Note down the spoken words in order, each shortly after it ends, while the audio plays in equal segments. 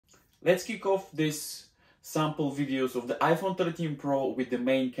Let's kick off this sample videos of the iPhone 13 Pro with the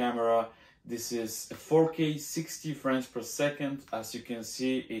main camera. This is 4K 60 frames per second. As you can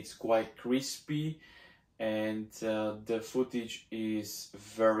see, it's quite crispy and the footage is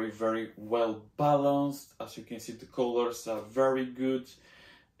very well balanced. As you can see, the colors are very good,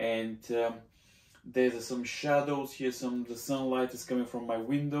 and there's some shadows here. The sunlight is coming from my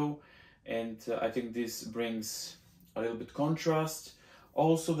window, and I think this brings a little bit contrast.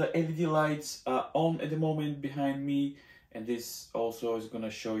 Also, the LED lights are on at the moment behind me, and this also is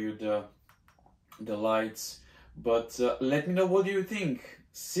gonna show you the lights. But let me know, what do you think?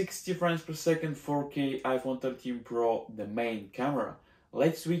 60 frames per second, 4K iPhone 13 Pro, the main camera.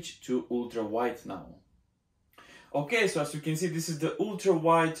 Let's switch to ultra wide now. Okay, so as you can see, this is the ultra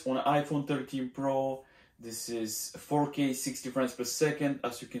wide on iPhone 13 Pro. This is 4K 60 frames per second.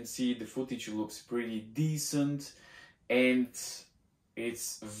 As you can see, the footage looks pretty decent and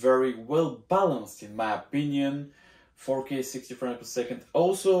it's very well balanced in my opinion. 4K 60 frames per second.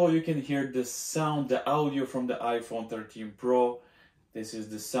 Also, you can hear the sound, the audio from the iPhone 13 Pro. This is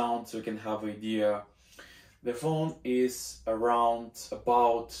the sound, so you can have an idea. The phone is around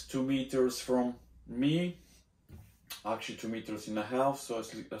about 2 meters from me, actually 2.5 meters. So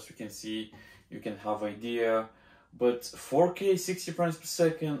as you can see, you can have an idea. But 4K 60 frames per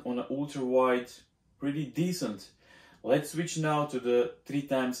second on an ultra wide, pretty decent. Let's switch now to the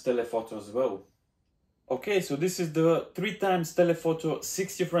 3x telephoto as well. Okay, so this is the 3x telephoto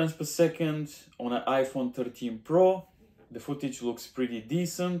 60 frames per second on an iPhone 13 Pro. The footage looks pretty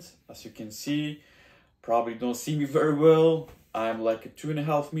decent. As you can see, probably don't see me very well. I'm like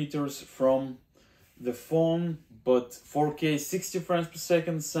 2.5 meters from the phone, but 4K 60 frames per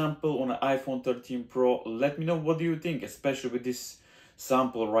second sample on an iPhone 13 Pro. Let me know, what do you think, especially with this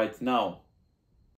sample right now.